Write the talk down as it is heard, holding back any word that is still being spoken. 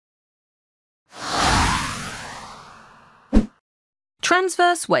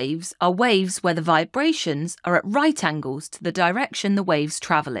Transverse waves are waves where the vibrations are at right angles to the direction the waves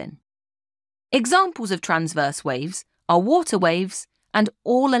travel in. Examples of transverse waves are water waves and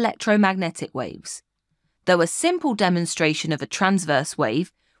all electromagnetic waves, though a simple demonstration of a transverse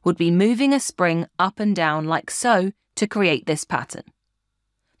wave would be moving a spring up and down like so to create this pattern.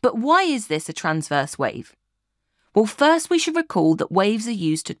 But why is this a transverse wave? Well, first we should recall that waves are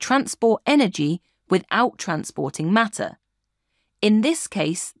used to transport energy without transporting matter. In this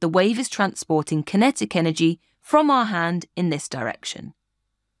case, the wave is transporting kinetic energy from our hand in this direction.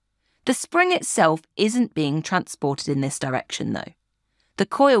 The spring itself isn't being transported in this direction though. The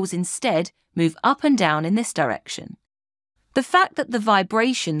coils instead move up and down in this direction. The fact that the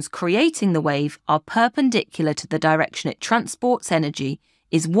vibrations creating the wave are perpendicular to the direction it transports energy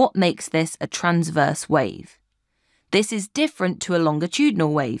is what makes this a transverse wave. This is different to a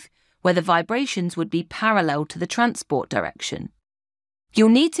longitudinal wave, where the vibrations would be parallel to the transport direction. You'll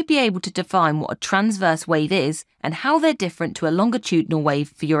need to be able to define what a transverse wave is and how they're different to a longitudinal wave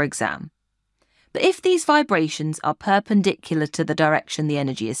for your exam. But if these vibrations are perpendicular to the direction the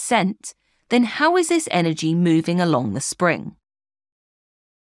energy is sent, then how is this energy moving along the spring?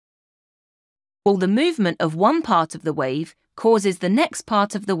 Well, the movement of one part of the wave causes the next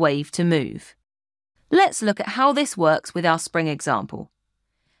part of the wave to move. Let's look at how this works with our spring example.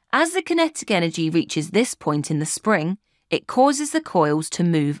 As the kinetic energy reaches this point in the spring, it causes the coils to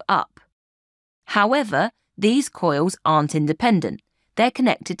move up. However, these coils aren't independent. They're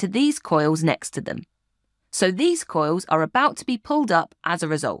connected to these coils next to them. So these coils are about to be pulled up as a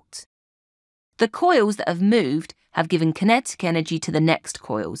result. The coils that have moved have given kinetic energy to the next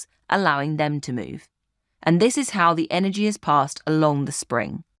coils, allowing them to move. And this is how the energy is passed along the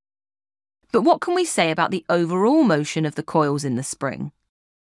spring. But what can we say about the overall motion of the coils in the spring?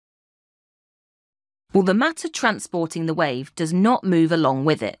 Well, the matter transporting the wave does not move along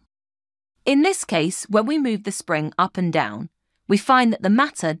with it. In this case, when we move the spring up and down, we find that the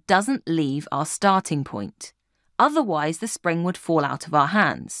matter doesn't leave our starting point. Otherwise, the spring would fall out of our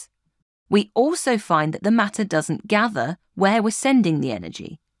hands. We also find that the matter doesn't gather where we're sending the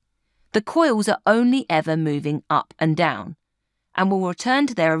energy. The coils are only ever moving up and down, and will return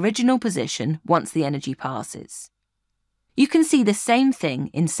to their original position once the energy passes. You can see the same thing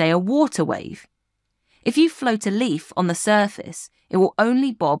in, say, a water wave. If you float a leaf on the surface, it will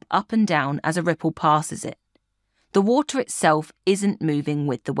only bob up and down as a ripple passes it. The water itself isn't moving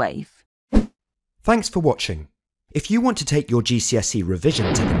with the wave. Thanks for watching. If you want to take your GCSE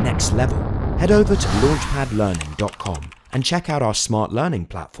revision to the next level, head over to launchpadlearning.com and check out our smart learning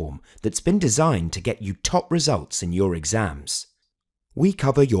platform that's been designed to get you top results in your exams. We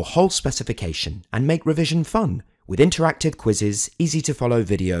cover your whole specification and make revision fun with interactive quizzes, easy to follow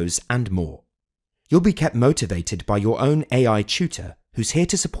videos and more. You'll be kept motivated by your own AI tutor who's here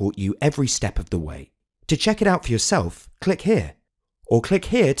to support you every step of the way. To check it out for yourself, click here. Or click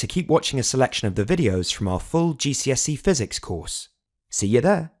here to keep watching a selection of the videos from our full GCSE Physics course. See you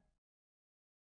there!